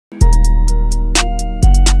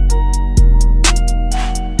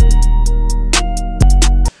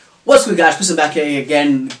What's good, guys? Listen back here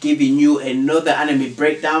again, giving you another anime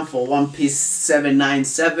breakdown for One Piece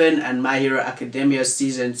 797 and My Hero Academia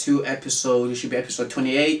Season 2 episode. It should be episode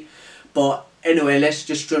 28. But anyway, let's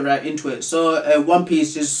just jump right into it. So One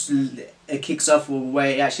Piece just kicks off where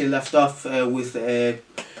it actually left off with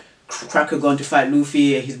Cracker going to fight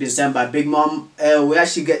Luffy. He's been sent by Big Mom. We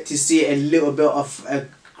actually get to see a little bit of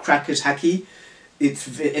Cracker's haki.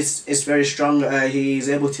 It's very strong. He's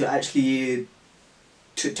able to actually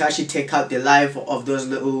take out the life of those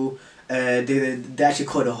little they actually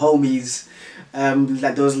call the homies,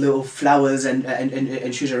 like those little flowers and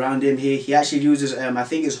trees around him. He actually uses I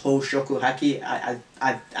think it's whole Shoku haki.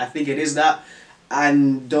 I think it is that,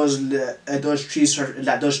 and those trees,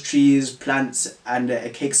 like those trees, plants and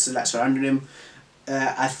cakes like surrounding him,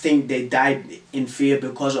 I think they died in fear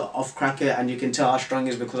because of Cracker, and you can tell how strong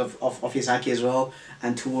he is because of his haki as well,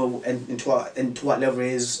 and to what level he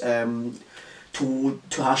is, to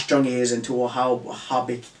how strong he is, and to how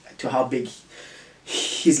big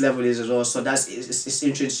his level is as well. So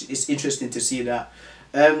it's interesting to see that.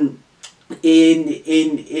 In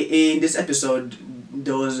this episode,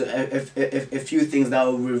 there was a few things that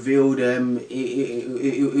were revealed.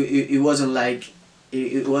 It wasn't like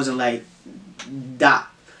that.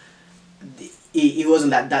 It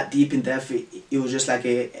wasn't like that deep in depth. It was just like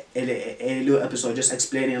a little episode just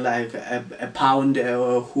explaining like a Pound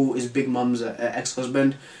who is Big Mom's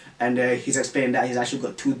ex-husband, and he's explaining that he's actually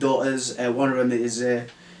got two daughters. One of them is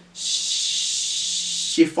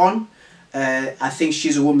Chiffon. I think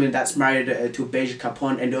she's a woman that's married to Beige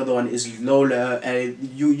Capone, and the other one is Lola.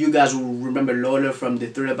 You guys will remember Lola from the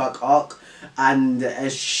Thriller-Bark arc, and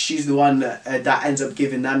she's the one that ends up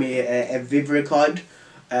giving Nami a Vivre card.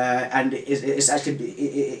 And it's actually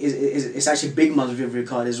Big Mom's Vivre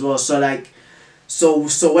card as well. So like, so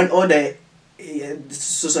when Oda,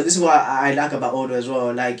 so this is what I like about Oda as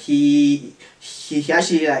well. Like he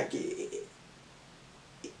actually like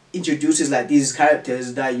introduces like these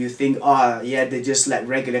characters that you think, oh yeah, they're just like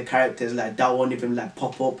regular characters, like that won't even like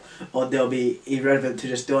pop up or they'll be irrelevant to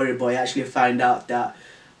the story. But you actually find out that,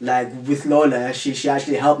 like with Lola, she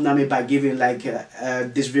actually helped Nami by giving like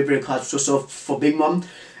this Vivre card so for Big Mom.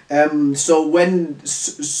 So when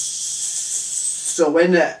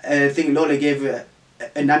I think Lola gave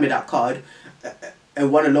Nami that card,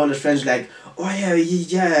 and one of Lola's friends like, oh yeah,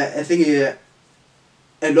 I think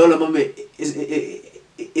Lola mom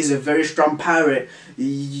is a very strong pirate.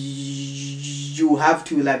 You have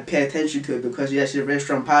to like pay attention to it because she's actually a very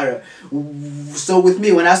strong pirate. So with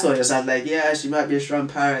me, when I saw this, I was like, yeah, she might be a strong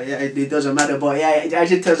pirate. Yeah, it doesn't matter. But yeah, it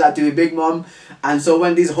actually turns out to be Big Mom. And so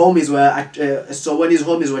when these homies were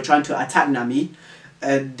trying to attack Nami,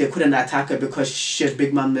 they couldn't attack her because she has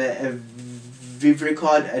Big Mom Vivre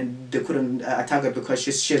card, and they couldn't attack her because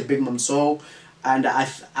she has Big Mom's soul. And I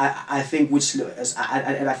think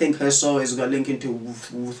I think her soul is got linked into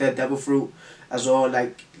with her devil fruit as well,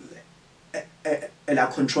 like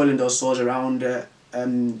controlling those souls around,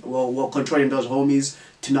 controlling those homies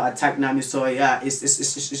to not attack Nami. So yeah,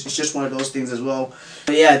 it's just one of those things as well.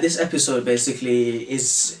 But yeah, this episode basically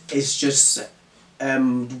is just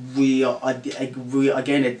we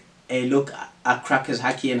again a look at Cracker's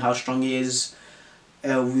haki and how strong he is.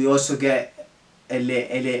 We also get a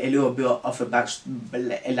little bit of a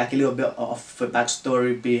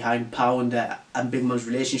backstory behind Pound and Big Mom's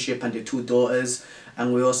relationship and the two daughters,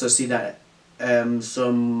 and we also see that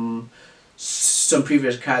some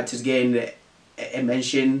previous characters getting a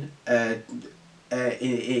mention in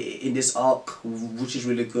this arc, which is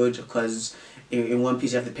really good because in One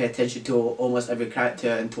Piece you have to pay attention to almost every character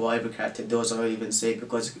and to what every character does or even say,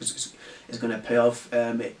 because it's going to pay off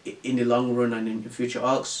in the long run and in future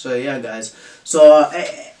arcs. So yeah guys, so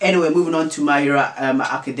anyway, moving on to My Hero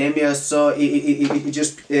Academia. So it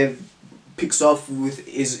just picks off with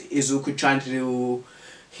Izuku trying to do,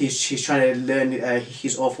 he's trying to learn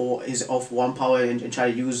his all for one power and try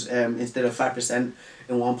to use instead of 5%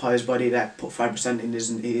 in one part of his body, that put 5% in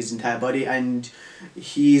his entire body, and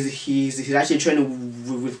he's actually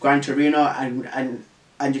training with Gran Torino, and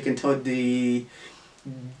you can tell the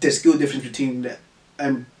skill difference between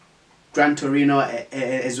Gran Torino and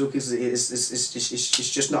Izuku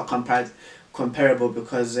is just not comparable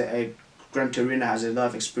because Gran Torino has a lot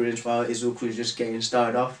of experience while Izuku is just getting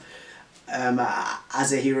started off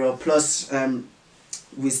as a hero. Plus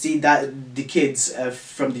we see that the kids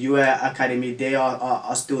from the UA Academy, they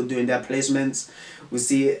are still doing their placements. We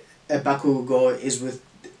see Bakugo is with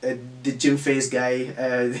the gym face guy.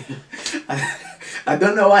 I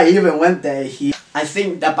don't know why he even went there. I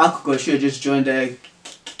think that Bakugo should have just joined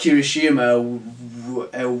Kirishima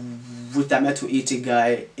with that metal eating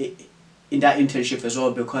guy in that internship as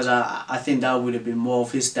well, because I think that would have been more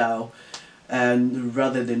of his style,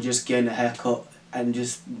 rather than just getting a haircut and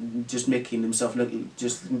just making himself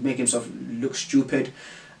look stupid.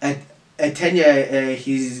 And Tenya,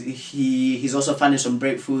 he's also finding some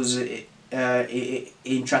breakthroughs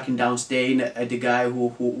in tracking down Stain, the guy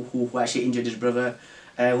who actually injured his brother,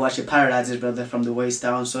 who actually paralyzed his brother from the waist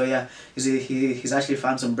down. So yeah, he's actually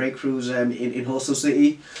found some breakthroughs in Hustle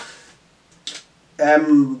City.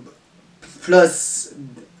 Plus,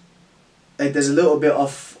 there's a little bit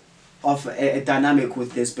of a dynamic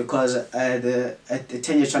with this, because the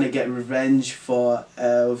Tenya's trying to get revenge for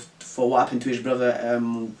what happened to his brother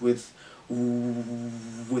with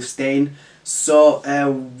Stain. So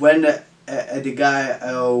when the guy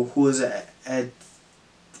who's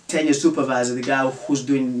Tenya's supervisor, the guy who's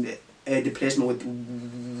doing the placement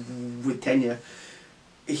with Tenya,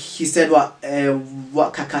 he said what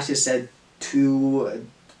Kakashi said to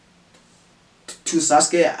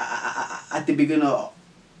Sasuke at the beginning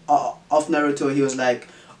of Naruto. He was like,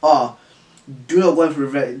 "Oh, do not go in for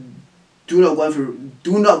revenge. Do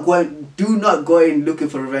not go in looking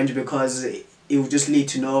for revenge, because it will just lead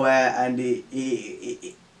to nowhere, and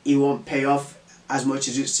it won't pay off as much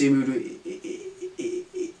as it seemed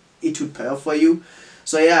it would pay off for you."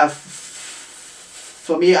 So yeah,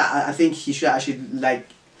 for me, I think he should actually like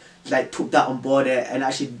took that on board and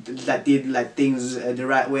actually did things the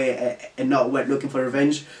right way, and not went looking for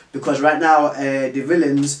revenge, because right now the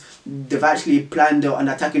villains, they've actually planned on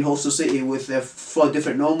attacking Hustle City with 4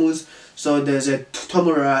 different normals. So there's a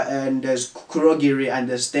Tomura, and there's Kurogiri, and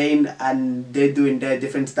there's Stain, and they're doing their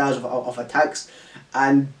different styles of attacks.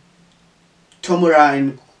 And Tomura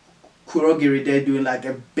and Kurogiri, they're doing like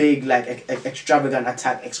a big extravagant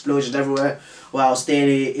attack, explosions everywhere, while Stain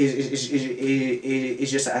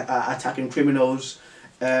is just attacking criminals,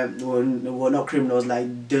 well, not criminals,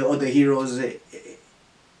 like the other heroes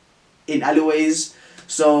in alleyways.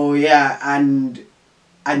 So yeah, and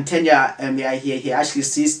Tenya, yeah, he actually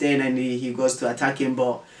sees Stain, and he goes to attack him,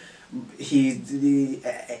 but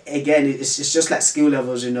again, it's just like skill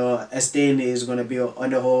levels, you know. Stain is gonna be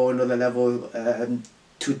on a whole another level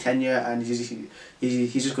to Tenya, and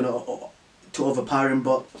he's just gonna to overpower him.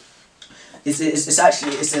 But it's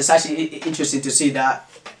actually interesting to see that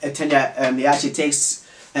Tenya, he actually takes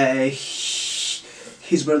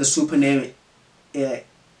his brother's super name,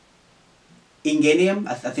 Ingenium,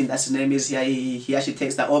 I think that's his name is. Yeah, he actually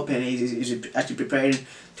takes that up, and he's actually preparing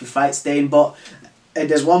to fight Stain. But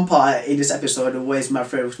there's one part in this episode where it's my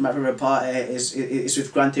favorite part is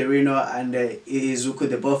with Gran Torino and Izuku.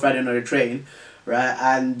 They're both riding on a train, right?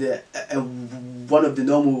 And one of the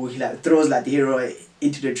normal, he throws the hero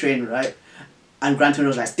into the train, right? And Gran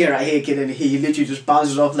Torino's like, "Stay right here, kid," and he literally just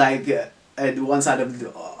bounces off the one side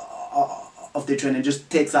of the train and just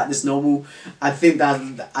takes this normal. I think that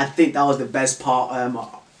was the best part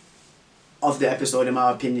of the episode, in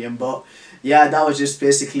my opinion. But yeah, that was just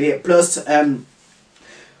basically it. Plus,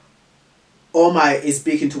 All Might is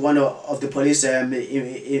speaking to one of the police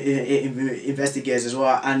investigators as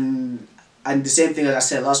well, and the same thing as I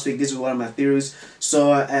said last week. This is one of my theories.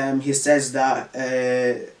 So he says that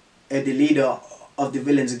the leader of the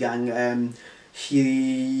villains gang,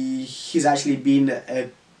 he's actually been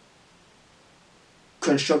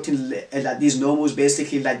constructing these normals,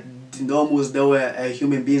 basically the normals, they were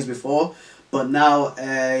human beings before, but now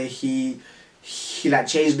he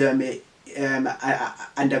changed them,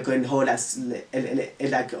 and they can hold a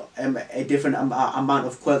different amount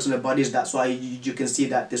of quirks in their bodies. That's why you can see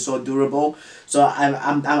that they're so durable. So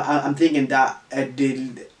I'm thinking that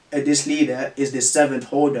this leader is the 7th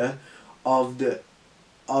holder of the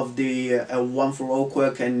 1-for-all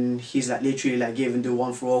quirk, and he's literally giving the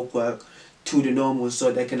 1-for-all quirk to the normals,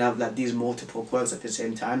 so they can have these multiple quirks at the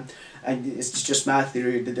same time. And it's just my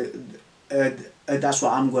theory. That's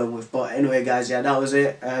what I'm going with. But anyway, guys, yeah, that was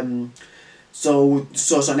it. So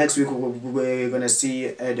next week we're gonna see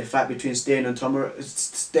the fight between Stain and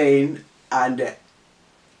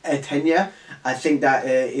Tenya. I think that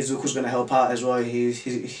Izuku's gonna help out as well. He's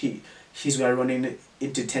gonna run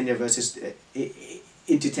into Tenya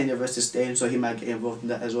versus Stain, so he might get involved in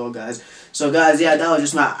that as well, guys. So guys, yeah, that was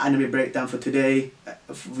just my anime breakdown for today.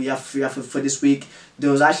 For this week.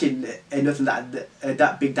 There was actually nothing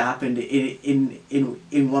that big that happened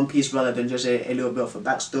in One Piece, rather than just a little bit of a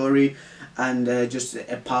backstory, and just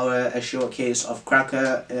a showcase of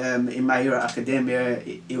Cracker. In My Hero Academia,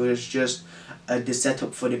 it was just the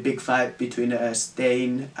setup for the big fight between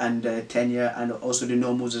Stain and Tenya, and also the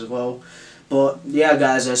normals as well. But yeah,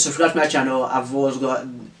 guys, subscribe to my channel. I've always got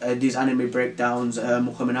these anime breakdowns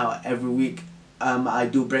coming out every week, I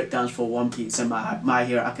do breakdowns for One Piece and My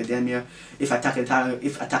Hero Academia. If Attack on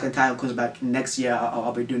Titan comes back next year,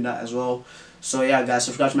 I'll be doing that as well. So yeah, guys,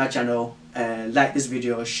 subscribe to my channel, like this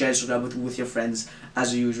video, share, subscribe with your friends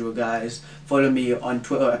as usual, guys. Follow me on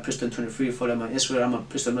Twitter at Priston23. Follow me on Instagram at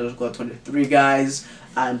Priston_23, guys.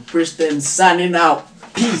 I'm Priston signing out.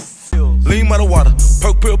 Peace. Lean by the water,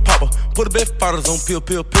 perk pill popper, put the best powders on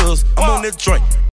pills. I'm on that drink.